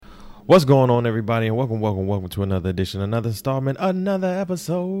What's going on, everybody, and welcome to another edition, another installment, another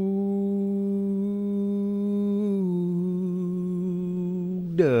episode.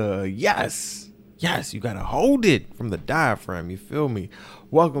 Yes, you gotta hold it from the diaphragm. You feel me?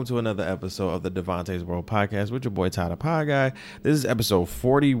 Welcome to another episode of the Devontae's World Podcast with your boy Tyler Pie Guy. This is episode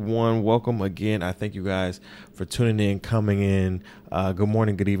 41. Welcome again. I thank you guys for tuning in, coming in. Good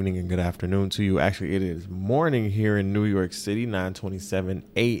morning, good evening, and good afternoon to you. Actually, it is morning here in New York City, 9:27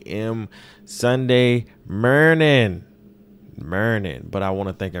 a.m. Sunday morning. But I want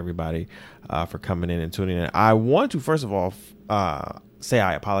to thank everybody for coming in and tuning in. I want to first of all say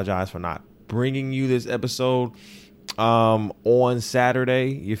I apologize for not bringing you this episode on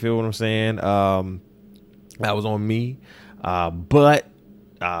Saturday. You feel what I'm saying? That was on me, but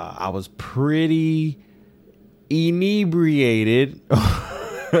I was pretty inebriated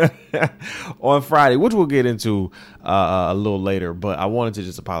on Friday, which we'll get into a little later. But I wanted to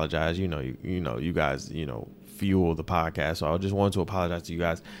just apologize. You know, you guys, fuel the podcast, so I just wanted to apologize to you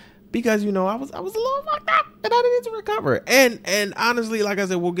guys because I was a little fucked up and I needed to recover. And honestly, like I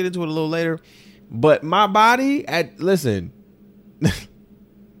said, we'll get into it a little later. But my body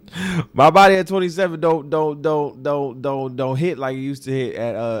my body at 27 don't hit like it used to hit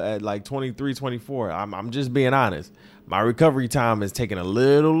at like 23, 24. I'm just being honest. My recovery time is taking a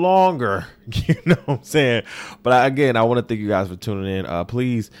little longer. You know what I'm saying? But again, I want to thank you guys for tuning in.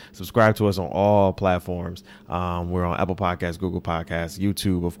 Please subscribe to us on all platforms. We're on Apple Podcasts, Google Podcasts,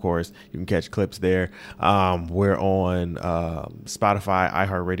 YouTube, of course. You can catch clips there. We're on Spotify,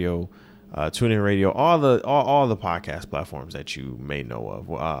 iHeartRadio, TuneIn Radio, all the podcast platforms that you may know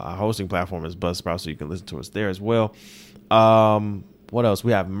of. Our hosting platform is Buzzsprout, so you can listen to us there as well. What else?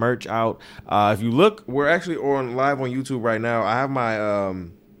 We have merch out. If you look, we're actually live on YouTube right now. I have my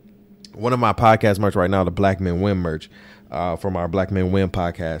one of my podcast merch right now, the Black Men Win merch from our Black Men Win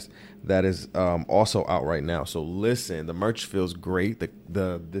podcast. That is also out right now. So listen, the merch feels great.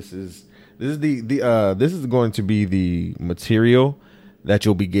 This is going to be the material that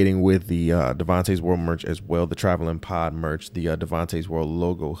you'll be getting with the Devontae's World merch as well, the Traveling Pod merch, the Devontae's World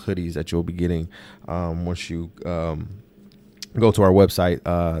logo hoodies that you'll be getting once you go to our website,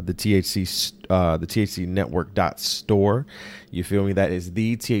 the THC Network.store. You feel me? That is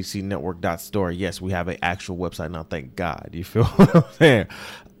the THC Network.store. Yes, we have an actual website now, thank God. You feel what I'm saying?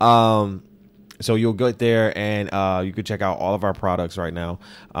 So you'll get there and you can check out all of our products right now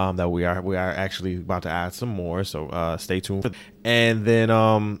that we are actually about to add some more. So stay tuned. And then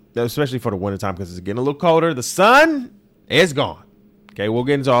especially for the wintertime, because it's getting a little colder. The sun is gone. Okay, we'll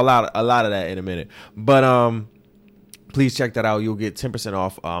get into a lot of that in a minute. But please check that out. You'll get 10%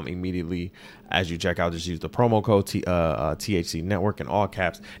 off immediately as you check out. Just use the promo code THC Network in all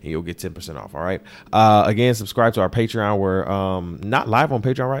caps, and you'll get 10% off. All right. Again, subscribe to our Patreon. We're not live on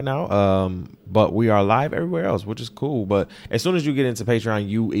Patreon right now, but we are live everywhere else, which is cool. But as soon as you get into Patreon,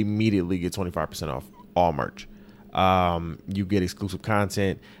 you immediately get 25% off all merch. You get exclusive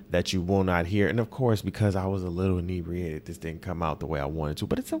content that you will not hear. And of course, because I was a little inebriated, this didn't come out the way I wanted to,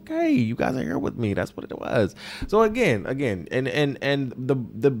 but it's okay. You guys are here with me. That's what it was. So again, and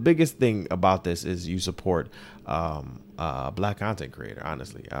the biggest thing about this is you support, black content creator.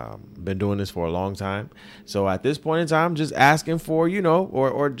 Honestly, been doing this for a long time. So at this point in time, just asking for,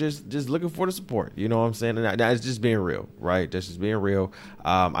 or just looking for the support, you know what I'm saying? And that's just being real, right? That's just being real.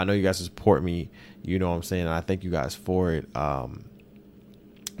 I know you guys support me. You know what I'm saying? And I thank you guys for it.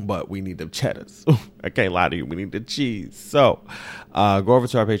 But we need the cheddars. I can't lie to you. We need the cheese. So go over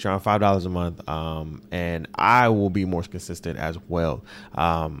to our Patreon, $5 a month. And I will be more consistent as well.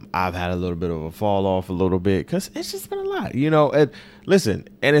 I've had a little bit of a fall off a little bit because it's just been a lot, and listen,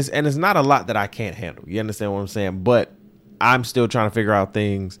 and it's not a lot that I can't handle. You understand what I'm saying? But I'm still trying to figure out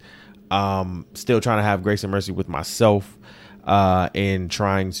things. Still trying to have grace and mercy with myself. And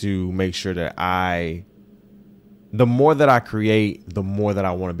trying to make sure that the more that I create, the more that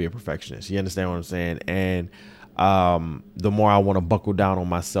I want to be a perfectionist. You understand what I'm saying? And the more I want to buckle down on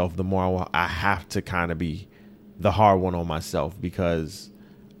myself, the more I have to kind of be the hard one on myself because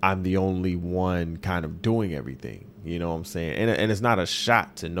I'm the only one kind of doing everything. You know what I'm saying? And it's not a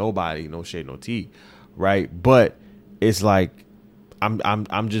shot to nobody, no shade, no tea, right? But it's like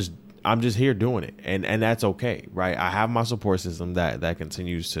I'm just here doing it, and that's okay, right? I have my support system that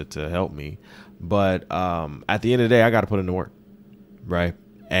continues to help me, but at the end of the day, I got to put in the work, right?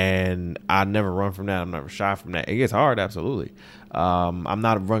 And I never run from that. I'm never shy from that. It gets hard, absolutely. I'm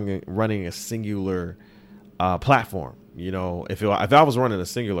not running a singular platform. If I was running a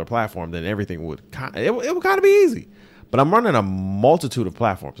singular platform, then everything would kind of be easy. But I'm running a multitude of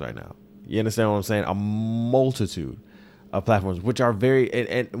platforms right now. You understand what I'm saying? A multitude. platforms, which are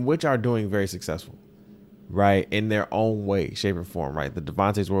and which are doing very successful, right, in their own way, shape, and form. Right, the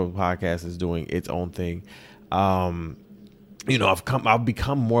Devontae's World podcast is doing its own thing. I've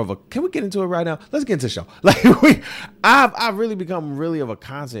become more of a. Can we get into it right now? Let's get into the show. I've really become of a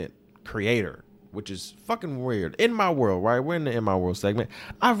content creator, which is fucking weird in my world. Right, we're in my world segment.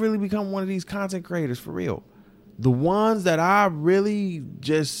 I've really become one of these content creators for real. The ones that I really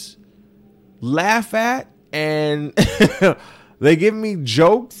just laugh at, and they give me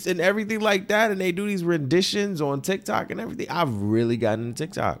jokes and everything like that, and they do these renditions on TikTok and everything. I've really gotten into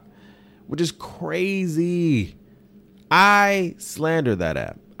TikTok, which is crazy. I slander that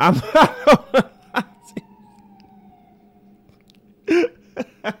app.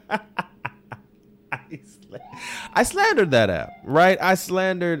 I slandered that app, right? I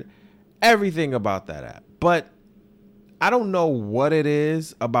slandered everything about that app, but I don't know what it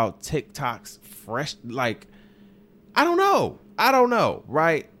is about TikTok's fresh, I don't know,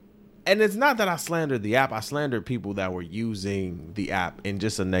 right? And it's not that I slandered the app. I slandered people that were using the app in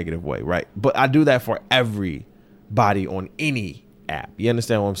just a negative way, right? But I do that for everybody on any app. You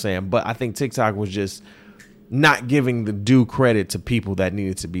understand what I'm saying? But I think TikTok was just not giving the due credit to people that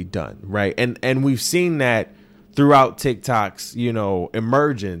needed to be done, right? And we've seen that throughout TikTok's,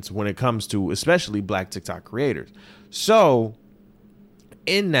 emergence when it comes to especially Black TikTok creators. So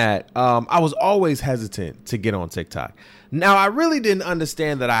in that, I was always hesitant to get on TikTok. Now, I really didn't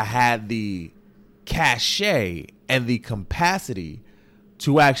understand that I had the cachet and the capacity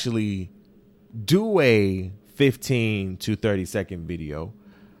to actually do a 15 to 30 second video.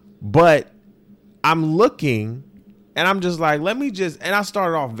 But I'm looking and I'm just like, and I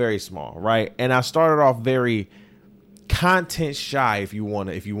started off very small, right? And I started off very content shy, if you want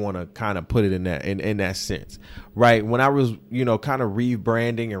to kind of put it in that sense, right? When I was, kind of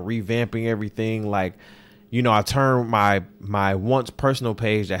rebranding and revamping everything, I turned my once personal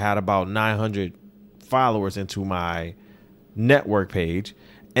page that had about 900 followers into my network page,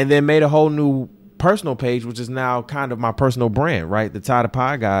 and then made a whole new personal page, which is now kind of my personal brand, right? The Ty the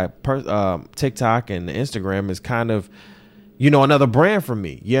Pie Guy, TikTok and Instagram is kind of, another brand for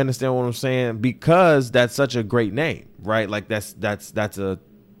me. You understand what I'm saying? Because that's such a great name, right? Like that's a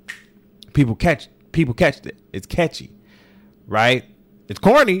people catched it. It's catchy, right? It's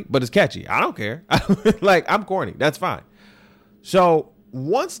corny, but it's catchy. I don't care. I'm corny. That's fine. So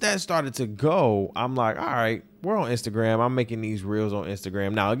once that started to go, I'm like, all right, we're on Instagram. I'm making these reels on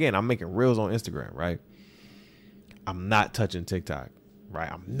Instagram. Now, again, I'm making reels on Instagram, right? I'm not touching TikTok. Right,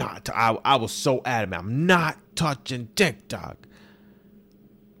 I'm not. I was so adamant. I'm not touching TikTok.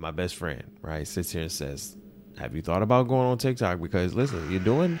 My best friend, right, sits here and says, "Have you thought about going on TikTok? Because listen, you're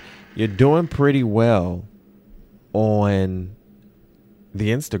doing pretty well on the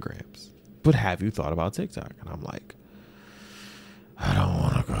Instagrams, but have you thought about TikTok?" And I'm like, I don't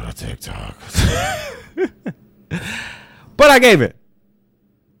want to go to TikTok, but I gave it.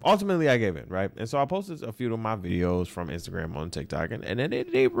 Ultimately, I gave it, right? And so I posted a few of my videos from Instagram on TikTok, and then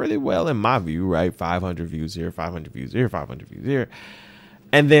it did really well in my view, right? 500 views here, 500 views here, 500 views here.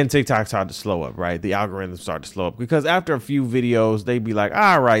 And then TikTok started to slow up, right? The algorithm started to slow up because after a few videos, they'd be like,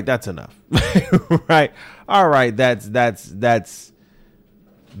 all right, that's enough, right? All right, that's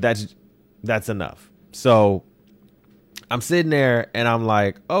enough. So I'm sitting there and I'm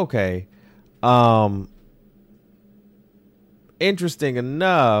like, okay, interesting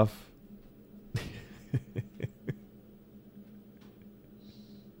enough,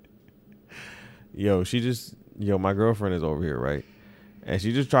 my girlfriend is over here, right? And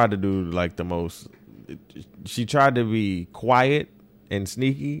she just tried to do she tried to be quiet and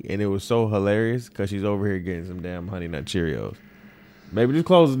sneaky, and it was so hilarious because she's over here getting some damn Honey Nut Cheerios. Maybe just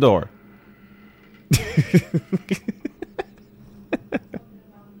close the door.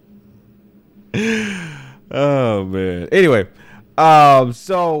 Oh man. Anyway,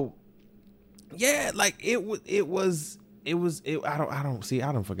 so yeah, I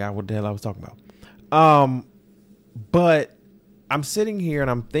don't forgot what the hell I was talking about. But I'm sitting here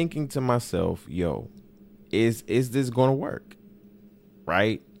and I'm thinking to myself, yo, is this going to work?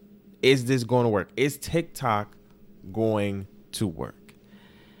 Right? Is this going to work? Is TikTok going to work?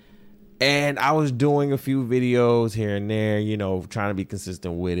 And I was doing a few videos here and there, trying to be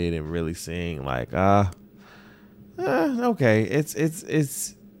consistent with it and really seeing okay,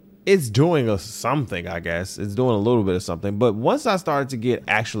 it's doing something, I guess. It's doing a little bit of something. But once I started to get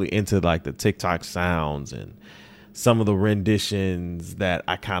actually into the TikTok sounds and some of the renditions that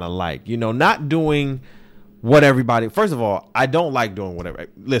I kind of like, not doing what everybody. First of all, I don't like doing whatever.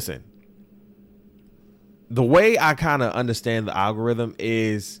 Listen, the way I kind of understand the algorithm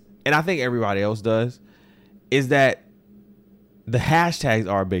is, and I think everybody else does, is that the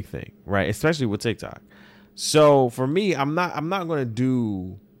hashtags are a big thing, right? Especially with TikTok. So for me, I'm not going to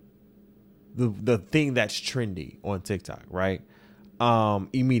do the thing that's trendy on TikTok, right?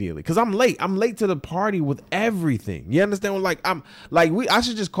 Immediately, because I'm late to the party with everything. You understand? I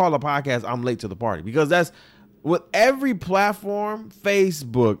should just call a podcast "I'm Late to the Party," because that's with every platform: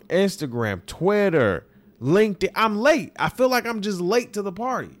 Facebook, Instagram, Twitter, LinkedIn. I'm late. I feel like I'm just late to the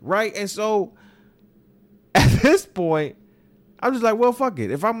party, right? And so at this point, I'm just like, well, fuck it.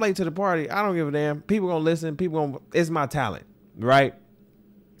 If I'm late to the party, I don't give a damn. People gonna listen. It's my talent, right?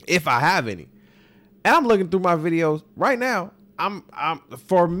 If I have any. And I'm looking through my videos right now.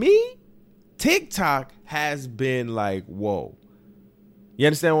 For me, TikTok has been like, whoa. You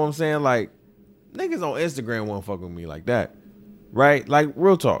understand what I'm saying? Like, niggas on Instagram won't fuck with me like that, right? Like,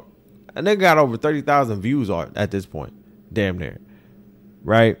 real talk. A nigga got over 30,000 views at this point, damn near,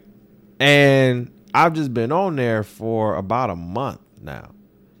 right? And I've just been on there for about a month now,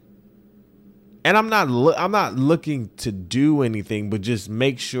 and I'm not looking to do anything but just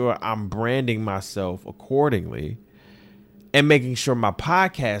make sure I'm branding myself accordingly. And making sure my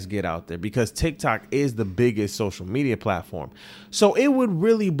podcasts get out there, because TikTok is the biggest social media platform. So it would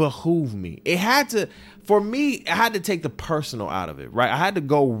really behoove me. I had to take the personal out of it, right? I had to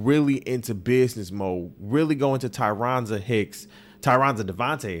go really into business mode, really go into Tyronza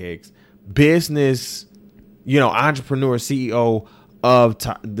Devontae Hicks, business, entrepreneur, CEO of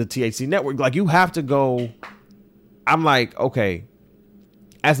the THC network. Like, you have to go. I'm like, okay,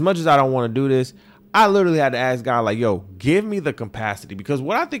 as much as I don't want to do this, I literally had to ask God, like, yo, give me the capacity. Because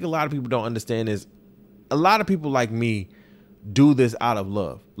what I think a lot of people don't understand is a lot of people like me do this out of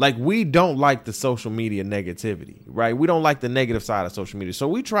love. Like, we don't like the social media negativity, right? We don't like the negative side of social media. So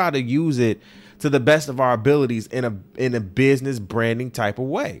we try to use it to the best of our abilities in a business branding type of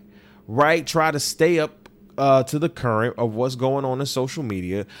way, right? Try to stay up to the current of what's going on in social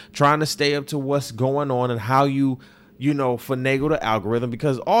media, trying to stay up to what's going on and how you finagle the algorithm,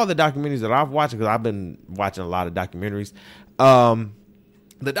 because all the documentaries that I've watched, because I've been watching a lot of documentaries.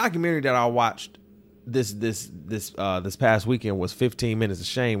 The documentary that I watched this past weekend was 15 Minutes of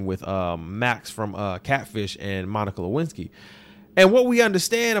Shame with Max from Catfish and Monica Lewinsky. And what we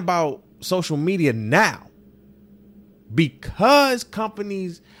understand about social media now, because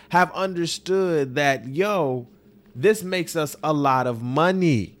companies have understood that, yo, this makes us a lot of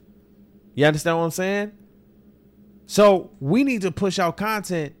money. You understand what I'm saying? So we need to push out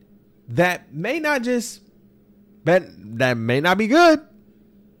content that may not be good,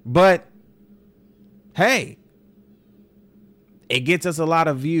 but hey, it gets us a lot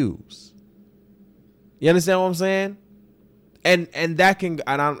of views. You understand what I'm saying? And that can,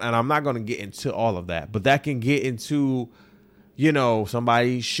 and I'm not going to get into all of that, but that can get into,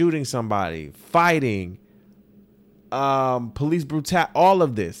 somebody shooting somebody, fighting, police brutality, all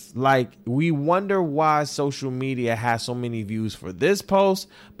of this. Like, we wonder why social media has so many views for this post,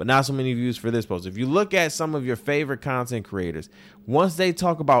 but not so many views for this post. If you look at some of your favorite content creators, once they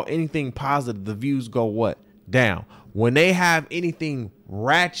talk about anything positive, the views go what? Down. When they have anything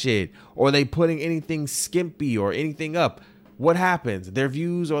ratchet, or they putting anything skimpy or anything up, what happens? Their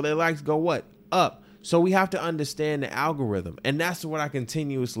views or their likes go what? Up. So we have to understand the algorithm, and that's what I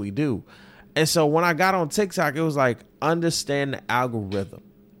continuously do. And so when I got on TikTok, it was like, understand the algorithm.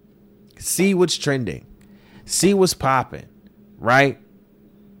 See what's trending. See what's popping. Right?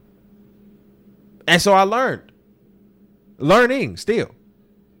 And so I learning still.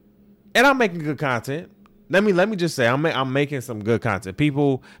 And I'm making good content. Let me just say, I'm making some good content.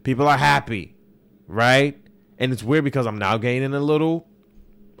 People are happy. Right? And it's weird because I'm now gaining a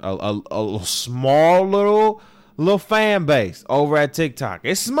small little fan base over at TikTok.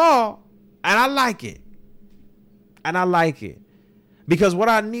 It's small. And I like it. Because what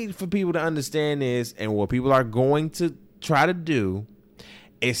I need for people to understand is, and what people are going to try to do,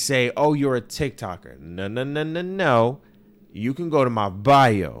 is say, oh, you're a TikToker. No. You can go to my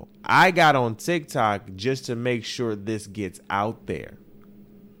bio. I got on TikTok just to make sure this gets out there.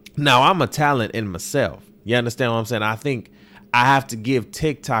 Now, I'm a talent in myself. You understand what I'm saying? I think I have to give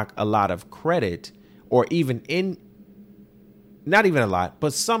TikTok a lot of credit, or not even a lot,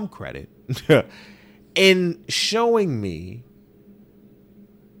 but some credit in showing me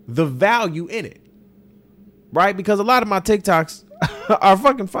the value in it, right? Because a lot of my TikToks are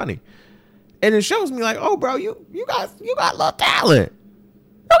fucking funny, and it shows me like, oh, bro, you got a little talent.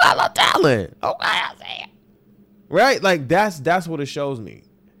 You got a little talent. Okay, I say it. Right? Like, that's what it shows me,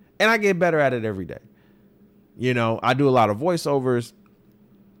 and I get better at it every day. I do a lot of voiceovers,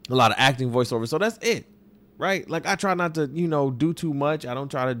 a lot of acting voiceovers, so that's it. right? Like I try not to, do too much. I don't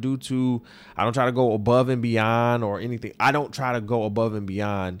try to go above and beyond or anything. I don't try to go above and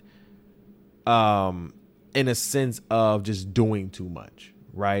beyond in a sense of just doing too much,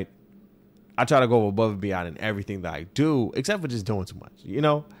 right? I try to go above and beyond in everything that I do, except for just doing too much,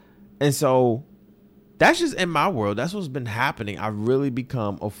 And so that's just in my world. That's what's been happening. I've really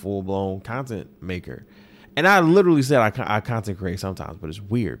become a full-blown content maker. And I literally said I content create sometimes, but it's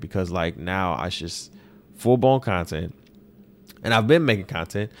weird because like now I just full-blown content, and I've been making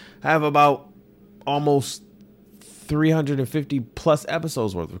content. I have about almost 350 plus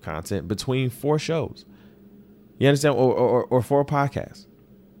episodes worth of content between 4 shows. You understand? Or 4 podcasts.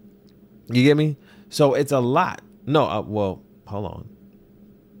 You get me? So it's a lot. No, well, hold on.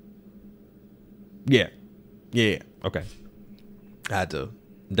 Yeah. Okay. I had to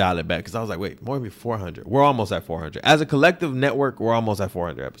dial it back because I was like, wait, more than 400. We're almost at 400. As a collective network, we're almost at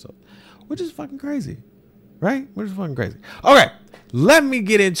 400 episodes, which is fucking crazy, right? Which is fucking crazy. Okay, let me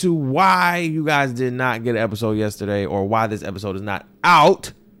get into why you guys did not get an episode yesterday or why this episode is not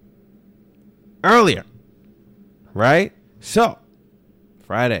out earlier, right? So,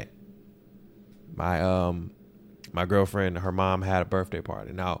 Friday, my girlfriend, her mom had a birthday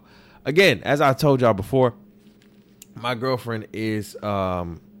party. Now, again, as I told y'all before, my girlfriend is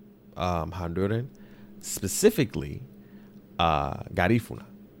Honduran, specifically Garifuna.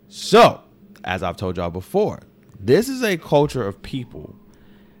 So, as I've told y'all before, this is a culture of people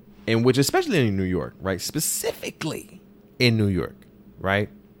in which, especially in New York, right? Specifically in New York, right?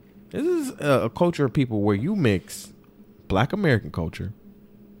 This is a culture of people where you mix Black American culture,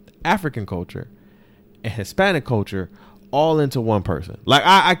 African culture, and Hispanic culture all into one person. Like,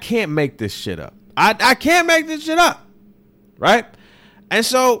 I can't make this shit up. I can't make this shit up. Right? And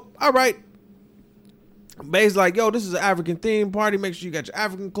so, all right. Bae's like, yo, this is an African theme party. Make sure you got your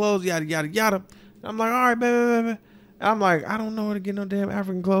African clothes, yada, yada, yada. And I'm like, all right, baby. And I'm like, I don't know where to get no damn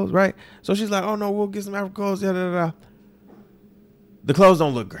African clothes, right? So she's like, oh, no, we'll get some African clothes, yada, yada, yada. The clothes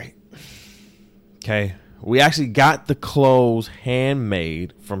don't look great. Okay? We actually got the clothes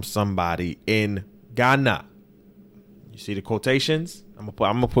handmade from somebody in Ghana. You see the quotations? I'm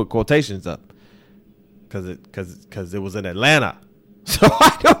gonna put quotations up. Because it was in Atlanta. So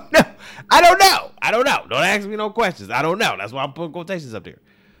I don't know. Don't ask me no questions. I don't know. That's why I'm putting quotations up there.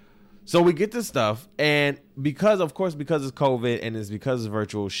 So we get this stuff. And because it's COVID and it's because it's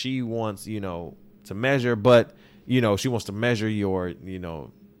virtual, she wants, to measure. But, she wants to measure your,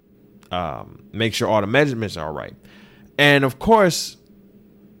 make sure all the measurements are right. And, of course,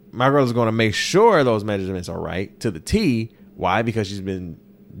 my girl is going to make sure those measurements are right to the T. Why? Because she's been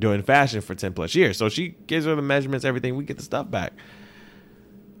doing fashion for 10 plus years. So she gives her the measurements, everything. We get the stuff back.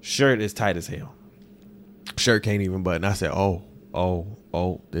 Shirt is tight as hell. Shirt can't even button. I said, oh,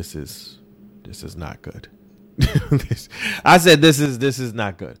 this is not good. I said, this is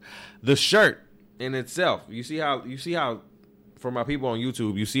not good. The shirt in itself, you see how for my people on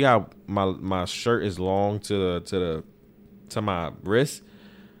YouTube, you see how my shirt is long to my wrist.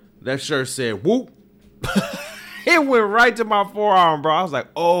 That shirt said, whoop. It went right to my forearm, bro. I was like,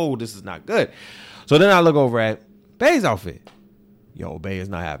 oh, this is not good. So then I look over at Bae's outfit. Yo, Bae is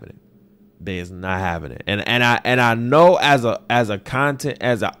not having it. Bae is not having it. And I know as an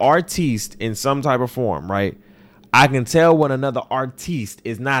artiste in some type of form, right? I can tell when another artiste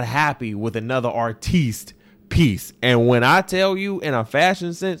is not happy with another artiste piece. And when I tell you in a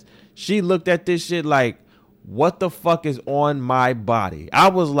fashion sense, she looked at this shit like, what the fuck is on my body? I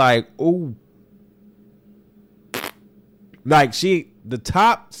was like, ooh. Like the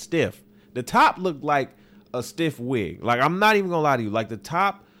top stiff. The top looked like a stiff wig. Like, I'm not even gonna lie to you. Like, the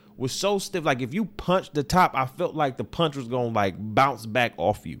top was so stiff. Like, if you punched the top, I felt like the punch was gonna like bounce back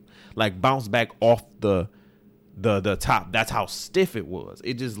off you. Like, bounce back off the top. That's how stiff it was.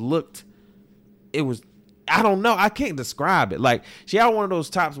 It just looked, it was, I don't know. I can't describe it. Like, she had one of those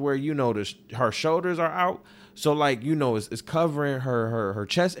tops where, her shoulders are out. So, like, it's covering her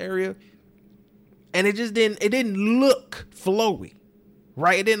chest area. And it didn't look flowy,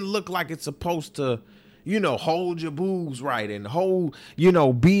 right? It didn't look like it's supposed to, hold your boobs right and hold,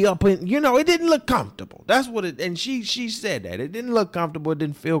 be up in, it didn't look comfortable. That's what it, and she said that. It didn't look comfortable. It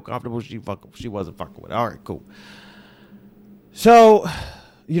didn't feel comfortable. She wasn't fucking with it. All right, cool. So,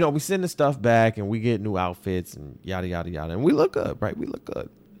 we send the stuff back and we get new outfits and yada, yada, yada. And we look good, right? We look good.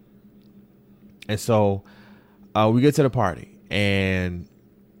 And so we get to the party and,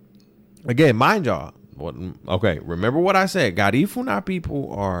 again, mind y'all. Okay, remember what I said. Garifuna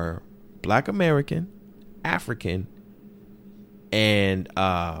people are Black American, African, and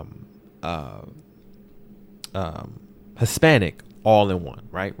Hispanic all in one,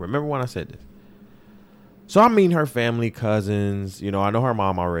 right? Remember when I said this. So I'm meeting her family, cousins. You know, I know her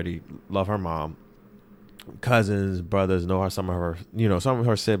mom already. Love her mom. Cousins, brothers, know her, some of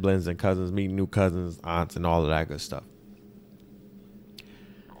her siblings and cousins, meeting new cousins, aunts, and all of that good stuff.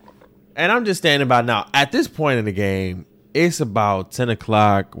 And I'm just standing by now. At this point in the game, it's about 10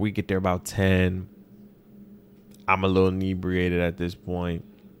 o'clock. We get there about 10. I'm a little inebriated at this point.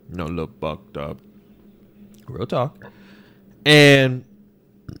 You know, a little bucked up. Real talk. And,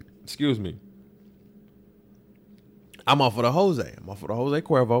 excuse me, I'm off of the Jose. I'm off of the Jose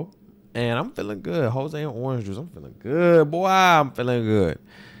Cuervo. And I'm feeling good. Jose and orange juice. I'm feeling good. Boy, I'm feeling good.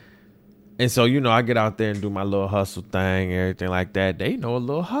 And so, you know, I get out there and do my little hustle thing, everything like that. They know a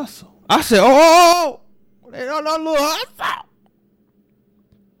little hustle. I said, oh, they know a little hustle.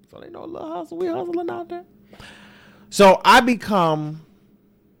 So they know a little hustle. We hustling out there. So I become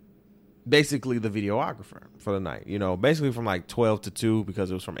basically the videographer for the night. You know, basically from like 12 to 2 because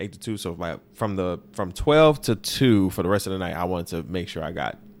it was from 8 to 2. So like from 12 to 2 for the rest of the night, I wanted to make sure I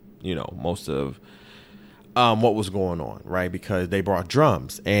got, you know, most of what was going on, right? Because they brought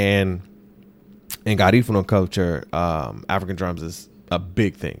drums, and in Garifuna culture, African drums is a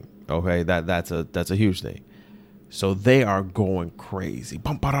big thing. Okay, that's a huge thing. So they are going crazy.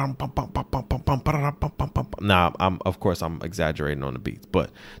 Now, of course I'm exaggerating on the beats,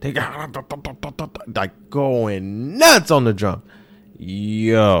 but they got like going nuts on the drum.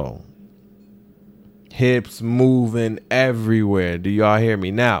 Yo, hips moving everywhere. Do y'all hear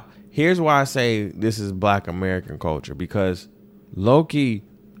me? Now, here's why I say this is Black American culture, because low-key,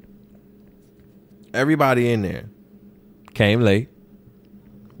 everybody in there came late,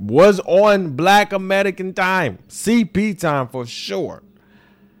 was on Black American time, CP time for sure.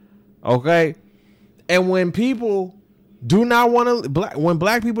 Okay? And when people do not want to, when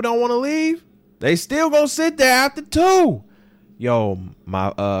Black people don't want to leave, they still gonna sit there after 2. Yo,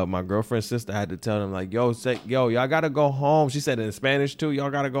 my girlfriend's sister had to tell them, like, yo, y'all gotta go home. She said it in Spanish too. Y'all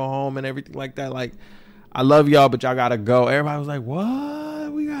gotta go home and everything like that. Like, I love y'all, but y'all gotta go. Everybody was like,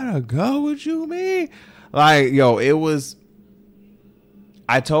 what? We gotta go? What you mean? Like, yo, it was.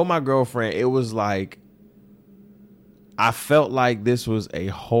 I told my girlfriend, it was like, I felt like this was a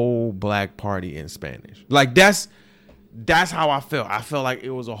whole Black party in Spanish. Like, that's how I felt. I felt like it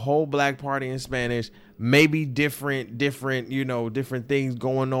was a whole Black party in Spanish. Maybe different, you know, different things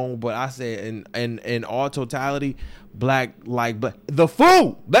going on. But I said, in all totality, Black, the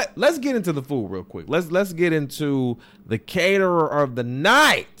food. Let's get into the food real quick. Let's get into the caterer of the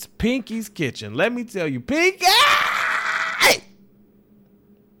night, Pinky's Kitchen. Let me tell you, Pinky,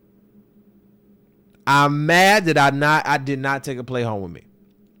 I'm mad that I did not take a plate home with me.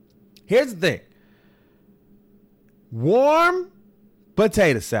 Here's the thing. Warm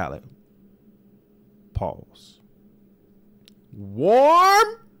potato salad. Pause. Warm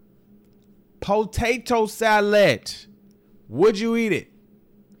potato salad. Would you eat it?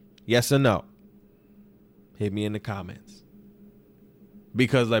 Yes or no? Hit me in the comments.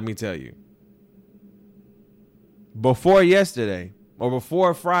 Because let me tell you, before yesterday or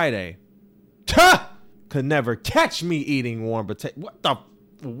before Friday, could never catch me eating warm potato. What the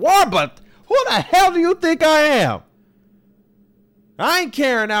warm? But who the hell do you think I am? I ain't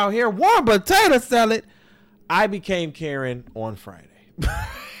Karen out here. Warm potato salad. I became Karen on Friday.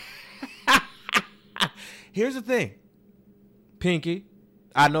 Here's the thing. Pinky.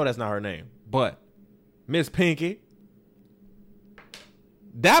 I know that's not her name, but Miss Pinky.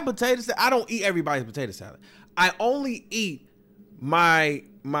 That potato salad, I don't eat everybody's potato salad. I only eat the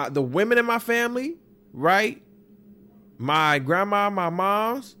women in my family, right? My grandma, my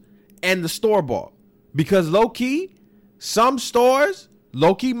mom's, and the store-bought. Because low-key, some stores,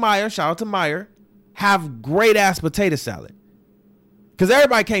 low-key Meyer, shout out to Meyer, have great-ass potato salad. Because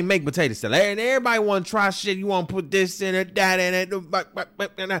everybody can't make potato salad. And everybody want to try shit. You want to put this in it, that in it.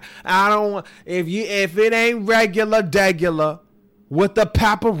 I don't want, if it ain't regular with the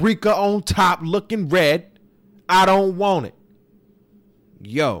paprika on top looking red, I don't want it.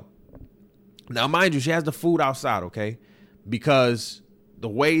 Yo. Now, mind you, she has the food outside, okay? Because the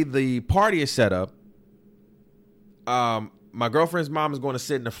way the party is set up, my girlfriend's mom is going to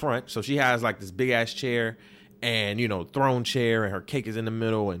sit in the front. So she has like this big ass chair and, you know, throne chair, and her cake is in the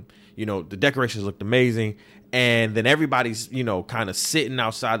middle, and, you know, the decorations looked amazing. And then everybody's, you know, kind of sitting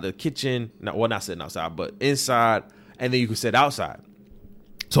outside the kitchen. Well, not sitting outside, but inside. And then you can sit outside.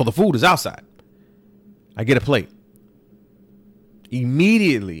 So the food is outside. I get a plate.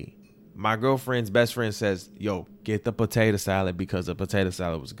 Immediately, my girlfriend's best friend says, yo, get the potato salad because the potato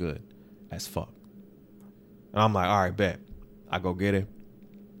salad was good as fuck. And I'm like, all right, bet. I go get it.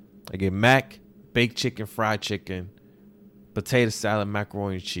 I get mac, baked chicken, fried chicken, potato salad,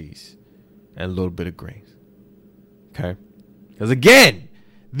 macaroni and cheese, and a little bit of greens. Okay. Because again,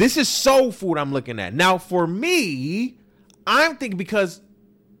 this is soul food I'm looking at. Now, for me, I'm thinking because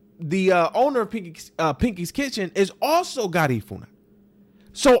the owner of Pinky's Kitchen is also Garifuna.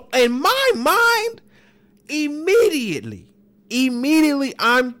 So in my mind, immediately,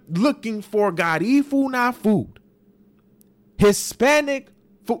 I'm looking for Garifuna food. Hispanic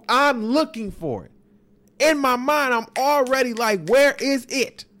food. I'm looking for it. In my mind, I'm already like, where is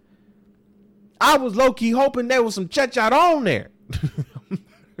it? I was low-key hoping there was some chicharron there.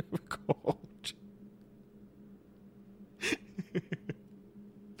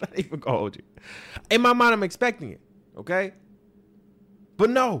 Not even gonna hold you. In my mind, I'm expecting it. Okay?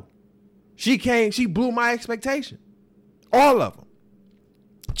 But no. She blew my expectation. All of them.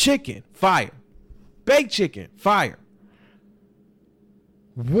 Chicken, fire. Baked chicken, fire.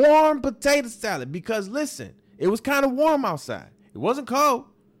 Warm potato salad. Because listen, it was kind of warm outside. It wasn't cold.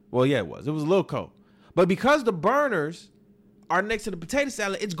 Well, yeah, it was. It was a little cold. But because the burners are next to the potato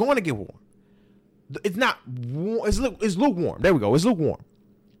salad, it's going to get warm. It's not warm. It's lukewarm. There we go. It's lukewarm.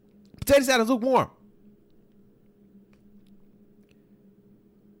 Potato salad is lukewarm.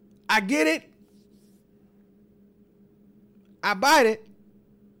 I get it. I bite it.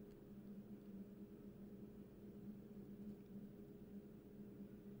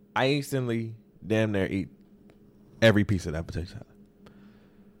 I instantly damn near eat every piece of that potato salad.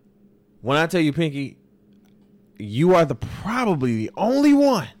 When I tell you, Pinky, you are probably the only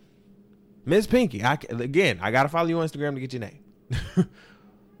one. Miss Pinky, I got to follow you on Instagram to get your name.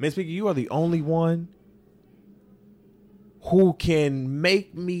 Miss Pinky, you are the only one who can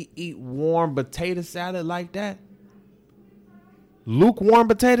make me eat warm potato salad like that. Lukewarm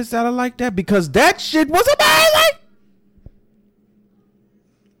potato salad like that, because that shit was amazing.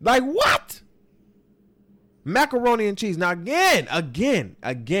 Like what? Macaroni and cheese. Now again, I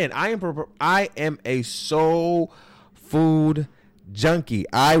am a soul food junkie.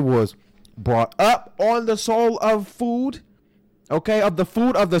 I was brought up on the soul of food. Okay, of the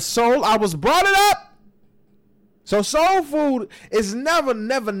food of the soul. I was brought it up. So soul food is never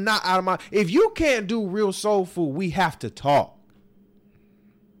not out of my. If you can't do real soul food, we have to talk.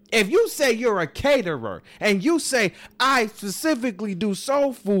 If you say you're a caterer and you say, I specifically do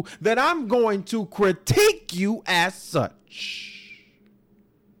soul food, then I'm going to critique you as such.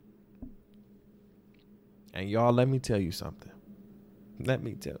 And y'all, let me tell you something. Let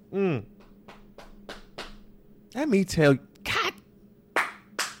me tell you. God.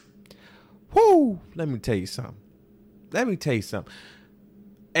 Whoo. Let me tell you something.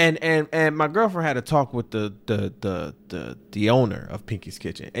 And my girlfriend had a talk with the owner of Pinky's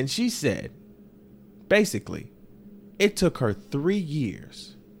Kitchen, and she said, basically, it took her 3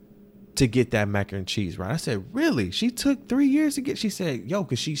 years to get that mac and cheese right. I said, really? She took 3 years to get? She said, yo,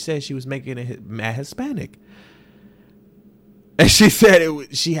 because she said she was making it Hispanic, and she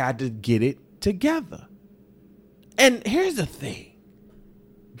said she had to get it together. And here's the thing.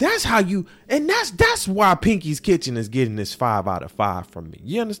 That's how you, and that's why Pinky's Kitchen is getting this 5 out of 5 from me.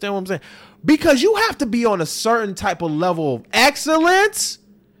 You understand what I'm saying? Because you have to be on a certain type of level of excellence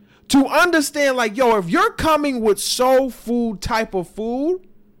to understand, like, yo, if you're coming with soul food type of food,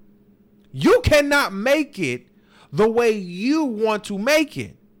 you cannot make it the way you want to make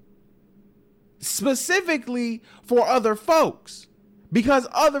it. Specifically for other folks. Because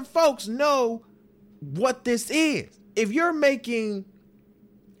other folks know what this is. If you're making,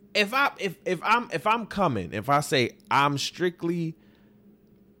 if I'm coming, if I say I'm strictly,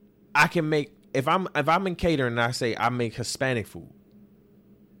 I can make, if I'm in catering and I say I make Hispanic food,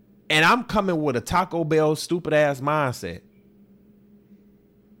 and I'm coming with a Taco Bell stupid ass mindset,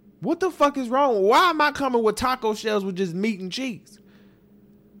 what the fuck is wrong? Why am I coming with taco shells with just meat and cheese?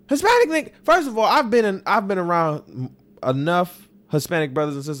 Hispanic, first of all, I've been around enough Hispanic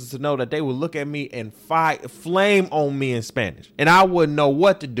brothers and sisters to know that they would look at me and flame on me in Spanish, and I wouldn't know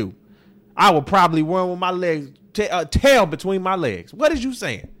what to do. I would probably run with my legs, tail between my legs. What is you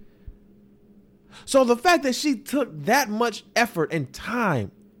saying? So the fact that she took that much effort and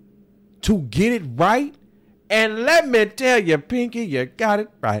time to get it right, and let me tell you, Pinky, you got it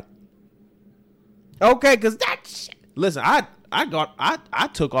right. Okay, because that shit. Listen, I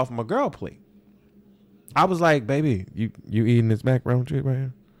took off my girl plate. I was like, baby, you eating this macaroni cheese right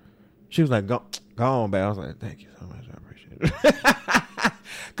here? She was like, go on, babe. I was like, thank you so much. I appreciate it.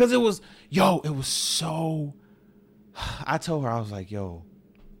 Because it was so, I told her, I was like, yo,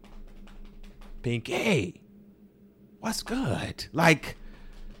 Pinky, what's good? Like,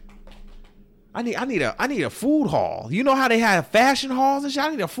 I need a food hall. You know how they have fashion halls and shit? I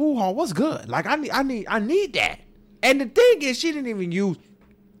need a food hall. What's good? Like, I need that. And the thing is, she didn't even use,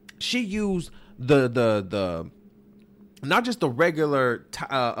 she used the not just the regular,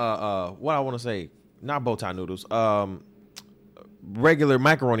 what I want to say, not bow tie noodles, regular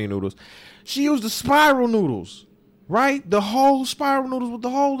macaroni noodles. She used the spiral noodles, right? The whole spiral noodles with the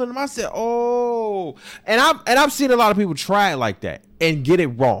hole in them. I said, oh, and I've seen a lot of people try it like that and get it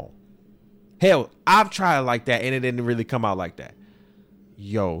wrong. Hell, I've tried it like that and it didn't really come out like that.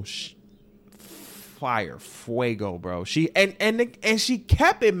 Yo, fire, fuego, bro. She and she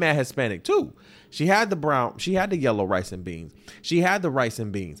kept it mad Hispanic too. She had the yellow rice and beans. She had the rice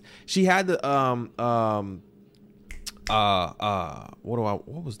and beans. She had the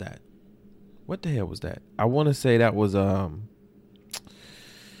what was that? What the hell was that? I want to say that was not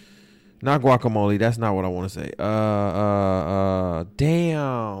guacamole. That's not what I want to say.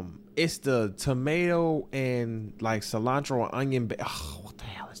 Damn. It's the tomato and like cilantro and onion. What the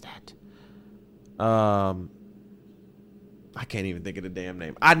hell is that? I can't even think of the damn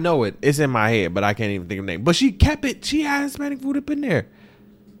name. I know it. It's in my head, but I can't even think of the name. But she kept it. She had Hispanic food up in there.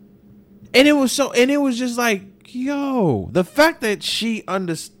 And it was just like, yo, the fact that she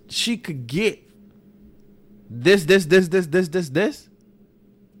could get this.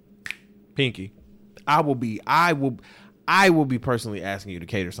 Pinky. I will be personally asking you to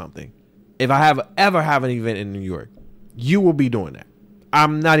cater something. If I ever have an event in New York, you will be doing that.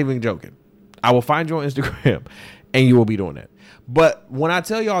 I'm not even joking. I will find you on Instagram and you will be doing that. But when I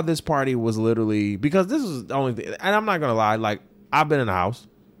tell y'all this party was literally, because this is the only thing, and I'm not going to lie, like I've been in the house,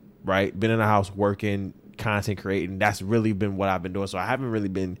 right? Been in the house working, content creating. That's really been what I've been doing. So I haven't really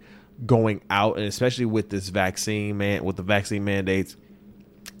been going out, and especially with this vaccine, with the vaccine mandates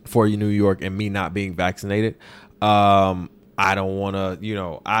for New York and me not being vaccinated. I don't want to,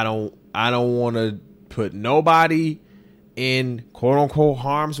 I don't want to put nobody in quote unquote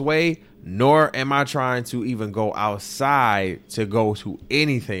harm's way, nor am I trying to even go outside to go to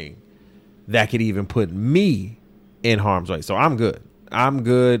anything that could even put me in harm's way. So I'm good. I've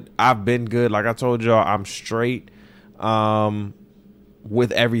been good. Like I told y'all, I'm straight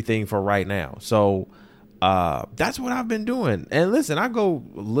with everything for right now. So that's what I've been doing. And listen,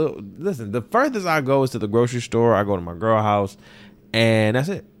 the furthest I go is to the grocery store. I go to my girl house and that's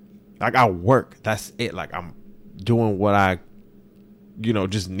it. Like I work. That's it. Like I'm doing what I,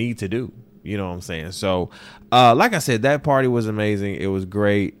 just need to do. You know what I'm saying? So, like I said, that party was amazing. It was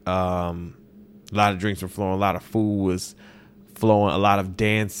great. A lot of drinks were flowing. A lot of food was flowing. A lot of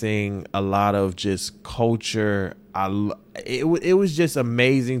dancing. A lot of just culture. It was just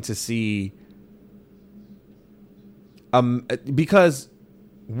amazing to see. Because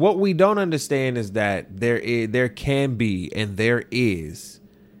what we don't understand is that there can be and there is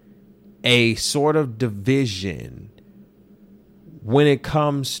a sort of division when it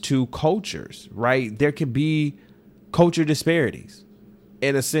comes to cultures, right? There could be culture disparities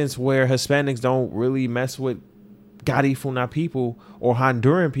in a sense where Hispanics don't really mess with Garifuna people or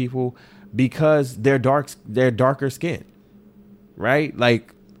Honduran people because they're darker skin, right?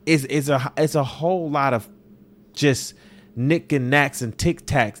 Like it's a whole lot of just nick and knacks and tic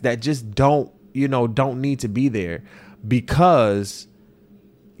tacs that just don't need to be there because,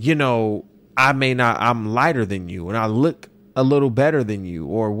 I'm lighter than you and I look a little better than you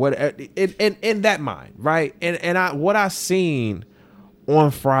or what in that mind. Right. And what I seen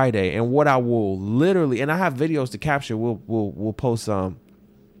on Friday and what I will literally, and I have videos to capture, we'll post some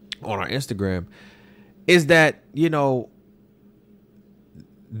on our Instagram, is that,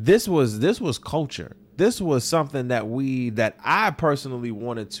 this was culture. This was something that I personally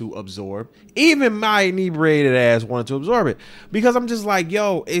wanted to absorb. Even my inebriated ass wanted to absorb it because I'm just like,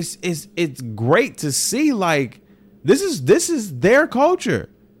 yo, it's great to see like this is their culture.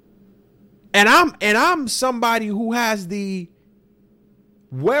 And I'm somebody who has the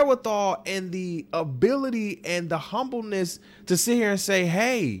wherewithal and the ability and the humbleness to sit here and say,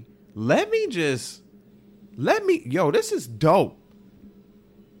 hey, this is dope.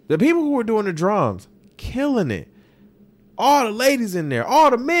 The people who were doing the drums, killing it. All the ladies in there, all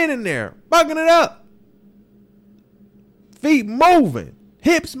the men in there, bugging it up. Feet moving,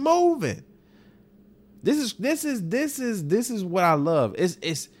 hips moving. This is what I love.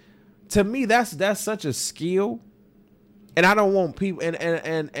 It's to me that's such a skill, and I don't want people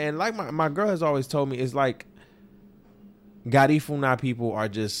and like my girl has always told me, it's like Garifuna people are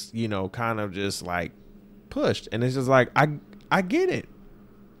just kind of just like pushed, and it's just like I get it.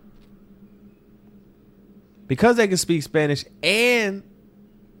 Because they can speak Spanish and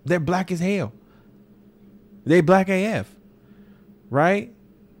they're black as hell. They black AF. Right?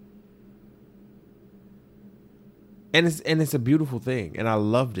 And it's a beautiful thing. And I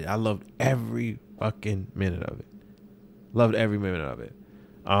loved it. I loved every fucking minute of it. Loved every minute of it.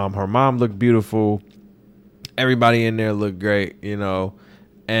 Her mom looked beautiful. Everybody in there looked great, you know,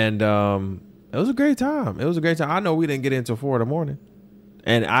 and it was a great time. It was a great time. I know we didn't get into 4 a.m,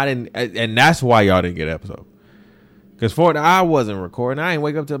 and I didn't, and that's why y'all didn't get an episode. Because I wasn't recording. I ain't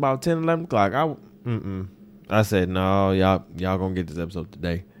wake up till about 10, 11 o'clock. I said, no, y'all gonna get this episode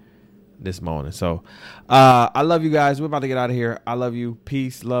today, this morning. So I love you guys. We're about to get out of here. I love you.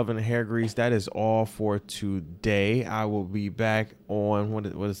 Peace, love, and hair grease. That is all for today. I will be back on, what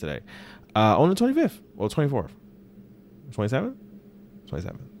is today? On the 25th or 24th. 27th?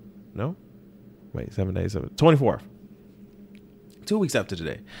 27th. No? Wait, 7 days. 24th. 2 weeks after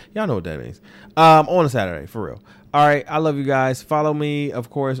today. Y'all know what that means. On a Saturday, for real. All right, I love you guys. Follow me, of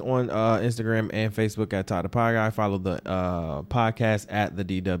course, on Instagram and Facebook at Todd the Pod Guy. Follow the podcast at the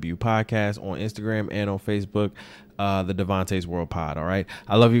DW Podcast on Instagram and on Facebook, the Devontae's World Pod. All right,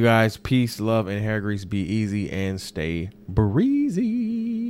 I love you guys. Peace, love, and hair grease. Be easy and stay breezy.